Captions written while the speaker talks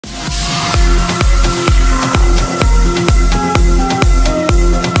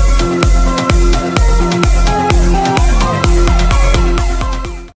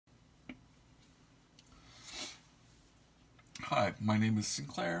is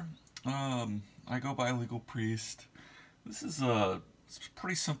Sinclair. I go by Legal Priest. This is a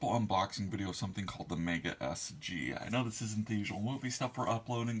pretty simple unboxing video of something called the Mega SG. I know this isn't the usual movie stuff we're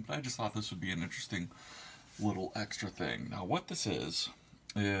uploading, but I just thought this would be an interesting little extra thing. Now what this is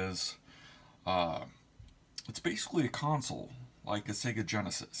it's basically a console, like a Sega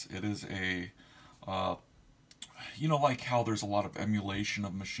Genesis. It is a, you know, like how there's a lot of emulation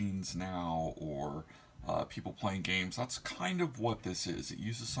of machines now, or people playing games. That's kind of what this is. It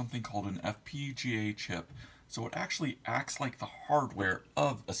uses something called an FPGA chip, so it actually acts like the hardware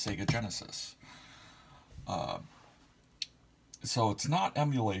of a Sega Genesis. So it's not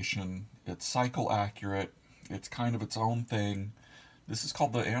emulation, it's cycle accurate, it's kind of its own thing. This is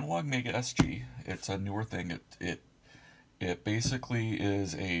called the Analogue Mega SG. It's a newer thing. It basically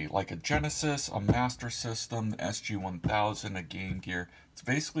is like a Genesis, a Master System, the SG-1000, a Game Gear. It's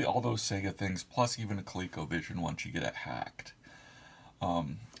basically all those Sega things, plus even a ColecoVision once you get it hacked.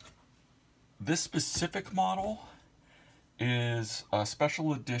 This specific model is a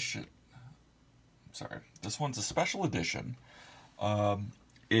special edition. Sorry, this one's a special edition.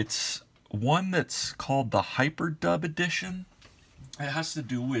 It's one that's called the Hyperdub edition. It has to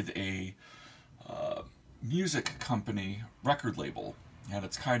do with a music company record label, and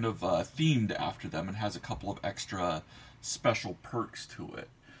it's kind of themed after them and has a couple of extra special perks to it.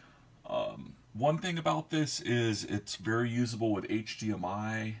 One thing about this is it's very usable with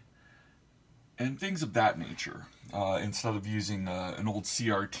HDMI and things of that nature, instead of using an old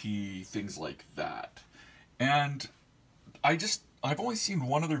CRT, things like that. And I've only seen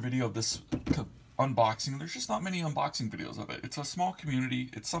one other video of this unboxing. There's just not many unboxing videos of it. It's a small community.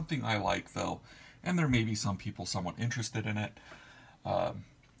 It's something I like, though, and there may be some people somewhat interested in it.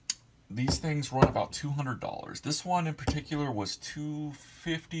 These things run about $200. This one in particular was $250,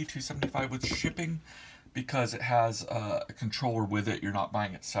 $275 with shipping, because it has a controller with it. You're not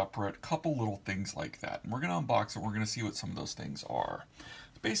buying it separate. A couple little things like that. And we're going to unbox it. We're going to see what some of those things are.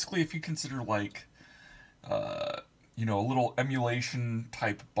 Basically, if you consider like you know, a little emulation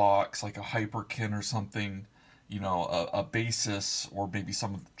type box, like a Hyperkin or something, you know, a Basis, or maybe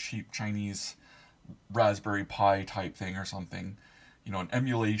some cheap Chinese Raspberry Pi type thing or something, you know, an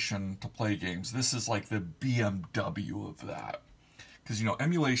emulation to play games. This is like the BMW of that. Because, you know,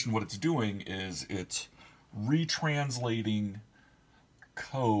 emulation, what it's doing is it's retranslating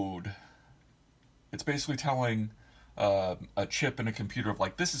code. It's basically telling a chip in a computer of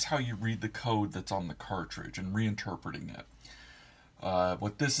like, this is how you read the code that's on the cartridge, and reinterpreting it.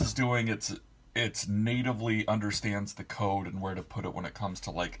 What this is doing, it's natively understands the code and where to put it when it comes to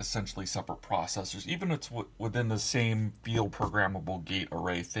like essentially separate processors. Even it's within the same field programmable gate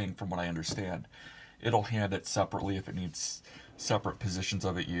array thing, from what I understand. It'll hand it separately if it needs separate positions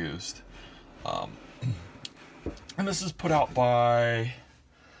of it used. And this is put out by,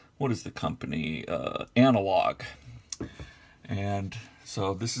 what is the company? Analogue. And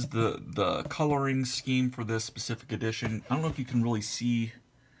so this is the coloring scheme for this specific edition. I don't know if you can really see.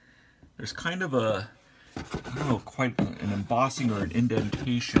 There's kind of a, I don't know, quite an embossing or an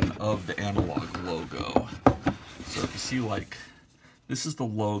indentation of the Analogue logo. So if you see, like, this is the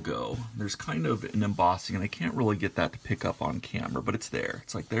logo. There's kind of an embossing, and I can't really get that to pick up on camera, but it's there.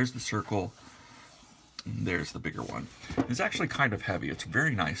 It's like, there's the circle, and there's the bigger one. It's actually kind of heavy. It's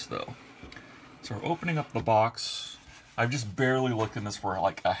very nice, though. So we're opening up the box. I've just barely looked in this for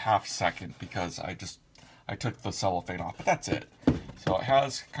like a half second because I took the cellophane off, but that's it. So it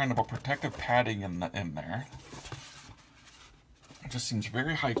has kind of a protective padding in there. It just seems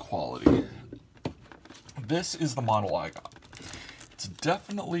very high quality. This is the model I got. It's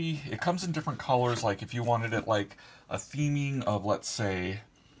definitely, it comes in different colors. Like if you wanted it like a theming of, let's say,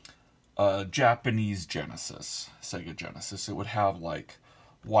 a Japanese Genesis, Sega Genesis, it would have like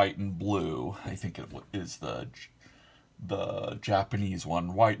white and blue. I think it is the Japanese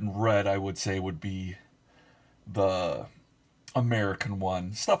one. White and red, I would say, would be the American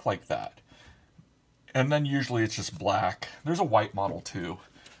one. Stuff like that. And then usually it's just black. There's a white model too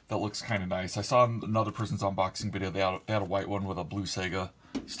that looks kind of nice. I saw in another person's unboxing video, they had a white one with a blue Sega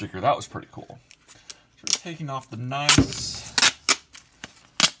sticker. That was pretty cool. So we're taking off the nice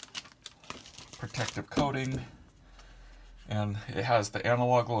protective coating. And it has the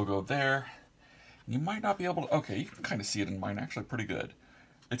Analogue logo there. You might not be able to, okay, you can kind of see it in mine actually pretty good.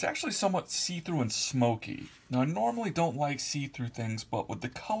 It's actually somewhat see-through and smoky. Now I normally don't like see-through things, but with the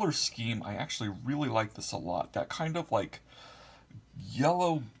color scheme, I actually really like this a lot. That kind of like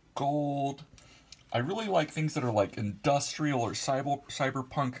yellow gold. I really like things that are like industrial or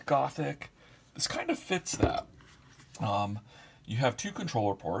cyberpunk gothic. This kind of fits that. You have two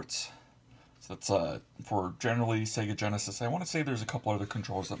controller ports. So that's for generally Sega Genesis. I want to say there's a couple other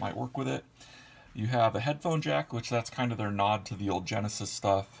controllers that might work with it. You have a headphone jack, which that's kind of their nod to the old Genesis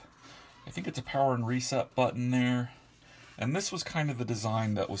stuff. I think it's a power and reset button there. And this was kind of the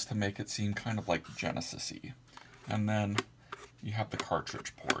design that was to make it seem kind of like Genesis-y. And then you have the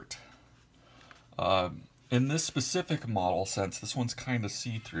cartridge port. In this specific model, since this one's kind of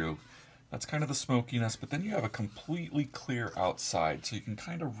see-through, that's kind of the smokiness, but then you have a completely clear outside, so you can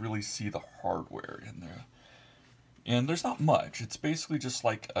kind of really see the hardware in there. And there's not much. It's basically just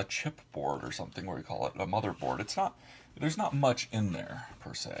like a chipboard or something, where we call it a motherboard. There's not much in there,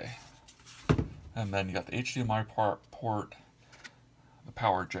 per se. And then you got the HDMI port, the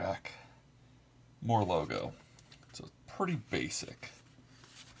power jack, more logo. So it's pretty basic.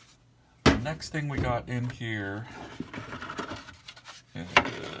 The next thing we got in here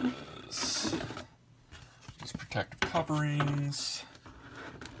is just protective coverings.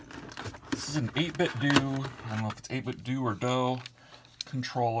 This is an 8-bit do. I don't know if it's 8-bit do or do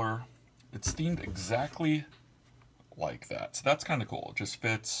controller. It's themed exactly like that. So that's kind of cool. It just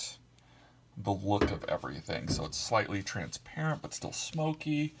fits the look of everything. So it's slightly transparent but still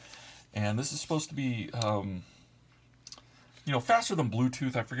smoky. And this is supposed to be, you know, faster than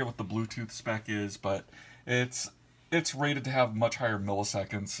Bluetooth. I forget what the Bluetooth spec is, but it's rated to have much higher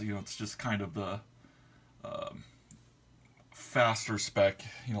milliseconds. You know, it's just kind of the faster spec,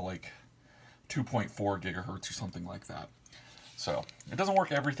 you know, like 2.4 gigahertz or something like that. So it doesn't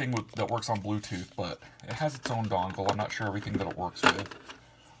work everything that works on Bluetooth, but it has its own dongle. I'm not sure everything that it works with,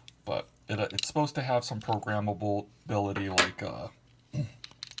 but it's supposed to have some programmable ability, like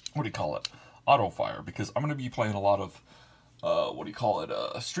what do you call it, auto fire, because I'm going to be playing a lot of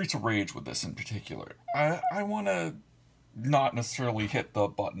Streets of Rage with this in particular. I want to not necessarily hit the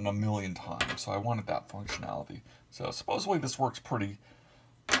button a million times, so I wanted that functionality. So supposedly this works pretty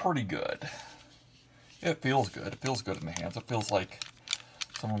good. It feels good. It feels good in the hands. It feels like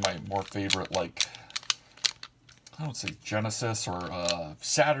some of my more favorite, like, I don't say Genesis or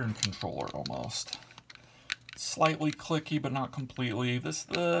Saturn controller almost. Slightly clicky, but not completely.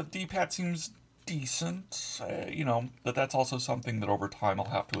 The D-pad seems decent, you know, but that's also something that over time I'll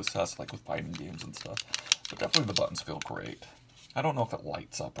have to assess, like with fighting games and stuff. But definitely the buttons feel great. I don't know if it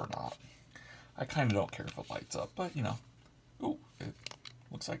lights up or not. I kind of don't care if it lights up, but you know. Ooh, it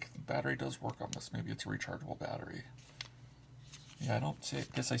looks like the battery does work on this. Maybe it's a rechargeable battery. Yeah, I don't see. I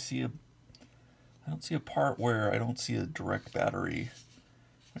guess I don't see a part where I don't see a direct battery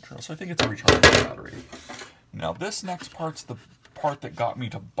material. So I think it's a rechargeable battery. Now this next part's the part that got me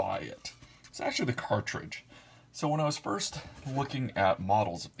to buy it. It's actually the cartridge. So when I was first looking at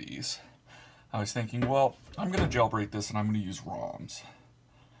models of these, I was thinking, well, I'm going to jailbreak this and I'm going to use ROMs.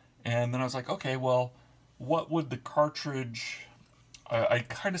 And then I was like, okay, well, what would the cartridge... I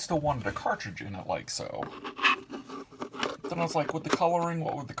kind of still wanted a cartridge in it, like so. Then I was like, with the coloring,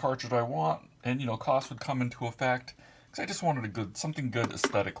 what would the cartridge I want? And, you know, cost would come into effect. Because I just wanted something good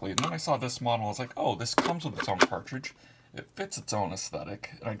aesthetically. And then I saw this model, I was like, oh, this comes with its own cartridge. It fits its own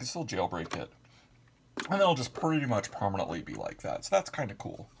aesthetic, and I can still jailbreak it. And it'll just pretty much permanently be like that. So that's kind of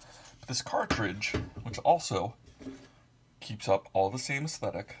cool. But this cartridge, which also keeps up all the same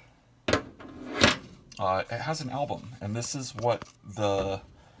aesthetic, it has an album. And this is what the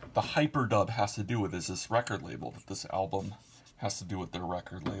Hyperdub has to do with, is this record label. That this album has to do with their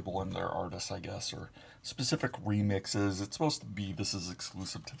record label and their artists, I guess, or specific remixes. It's supposed to be, this is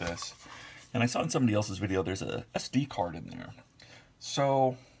exclusive to this. And I saw in somebody else's video there's a SD card in there.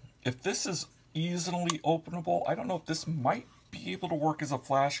 So if this is easily openable, I don't know if this might be able to work as a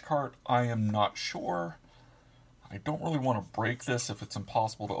flash card. I am not sure. I don't really want to break this if it's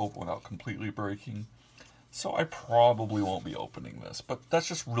impossible to open without completely breaking. So I probably won't be opening this. But that's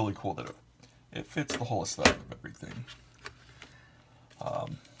just really cool that it fits the whole aesthetic of everything.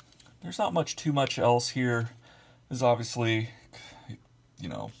 There's not too much else here. There's obviously, you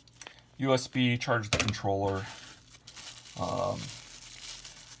know, USB, charge the controller.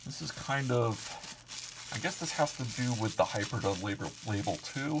 This is kind of, I guess this has to do with the Hyperdub label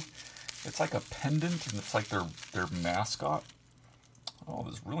too. It's like a pendant, and it's like their mascot. Oh,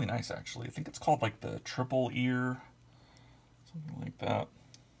 this is really nice, actually. I think it's called like the triple ear, something like that.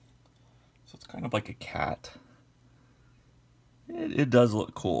 So it's kind of like a cat. It does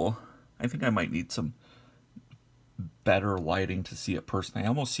look cool. I think I might need some better lighting to see it personally. I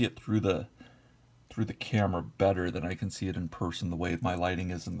almost see it through the camera better than I can see it in person, the way my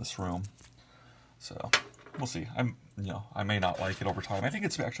lighting is in this room. So we'll see. I may not like it over time. I think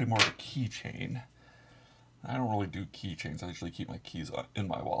it's actually more of a keychain. I don't really do keychains. I usually keep my keys in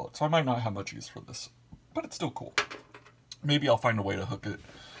my wallet, so I might not have much use for this, but it's still cool. Maybe I'll find a way to hook it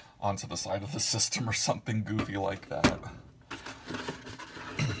onto the side of the system or something goofy like that.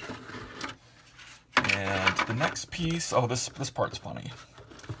 And the next piece, oh, this part's funny.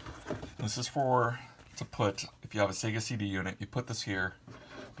 This is for, to put, if you have a Sega CD unit, you put this here,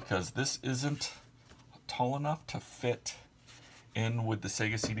 because this isn't tall enough to fit in with the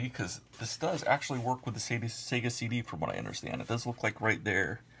Sega CD, because this does actually work with the Sega CD from what I understand. It does look like right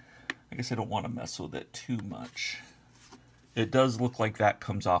there. I guess I don't want to mess with it too much. It does look like that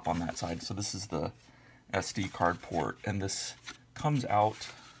comes off on that side. So this is the SD card port, and this comes out.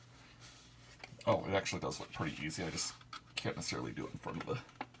 Oh, it actually does look pretty easy. I just can't necessarily do it in front of the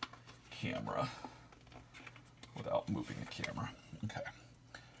camera without moving the camera. Okay.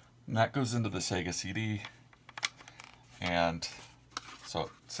 And that goes into the Sega CD. And so it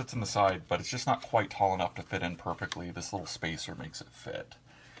sits in the side, but it's just not quite tall enough to fit in perfectly. This little spacer makes it fit.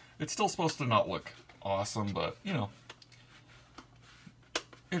 It's still supposed to not look awesome, but, you know,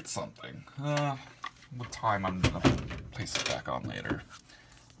 it's something. With time, I'm going to place it back on later.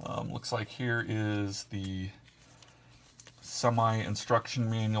 Looks like here is the semi-instruction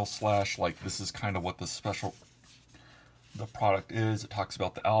manual / like this is kind of what the product is. It talks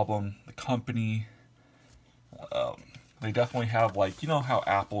about the album, the company. They definitely have, like, you know how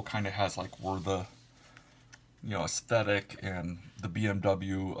Apple kind of has, like, we're the, you know, aesthetic and the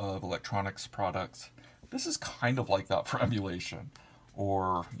BMW of electronics products. This is kind of like that for emulation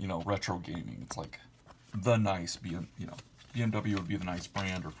or, you know, retro gaming. It's like the nice, BMW would be the nice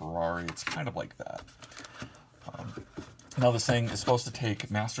brand, or Ferrari. It's kind of like that. Now this thing is supposed to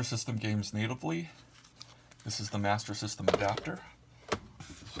take Master System games natively. This is the Master System adapter.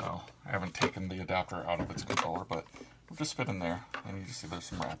 So I haven't taken the adapter out of its controller, but it'll just fit in there. And you just see there's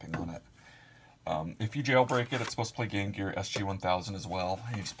some wrapping on it. If you jailbreak it, it's supposed to play Game Gear SG-1000 as well.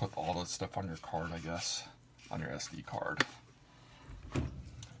 And you just put all that stuff on your card, I guess, on your SD card.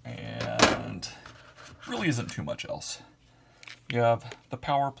 And really isn't too much else. You have the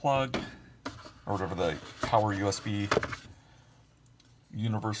power plug, or whatever, the power USB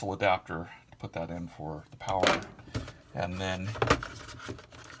universal adapter to put that in for the power. And then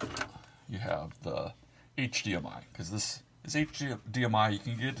you have the HDMI, because this is HDMI. You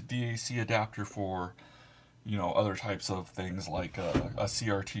can get a DAC adapter for, you know, other types of things like a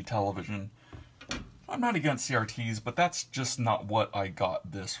CRT television. I'm not against CRTs, but that's just not what I got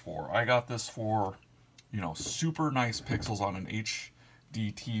this for. I got this for, you know, super nice pixels on an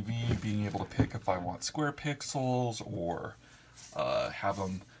HD TV, being able to pick if I want square pixels or have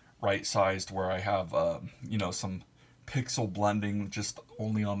them right-sized where I have, you know, some pixel blending just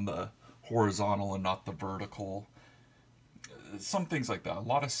only on the horizontal and not the vertical. Some things like that. A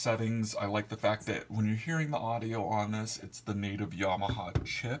lot of settings. I like the fact that when you're hearing the audio on this, it's the native Yamaha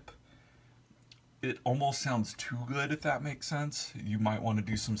chip. It almost sounds too good, if that makes sense. You might want to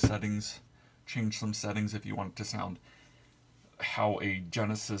do some settings, change some settings if you want it to sound how a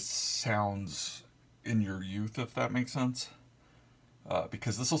Genesis sounds in your youth, if that makes sense.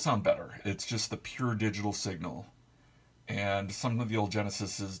 Because this will sound better. It's just the pure digital signal. And some of the old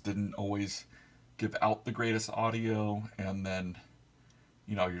Genesises didn't always give out the greatest audio, and then,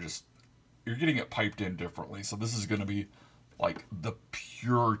 you know, you're getting it piped in differently. So this is going to be like the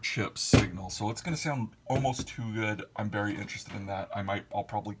pure chip signal. So it's going to sound almost too good. I'm very interested in that. I'll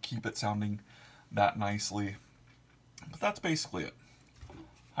probably keep it sounding that nicely. But that's basically it.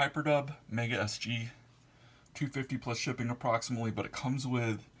 Hyperdub Mega SG, $250 plus shipping approximately, but it comes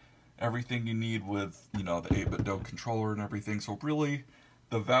with everything you need with, you know, the 8-bit DOE controller and everything. So really,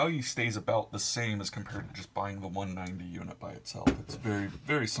 the value stays about the same as compared to just buying the 190 unit by itself. It's very,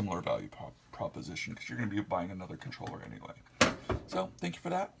 very similar value proposition, because you're going to be buying another controller anyway. So, thank you for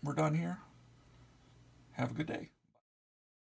that. We're done here. Have a good day.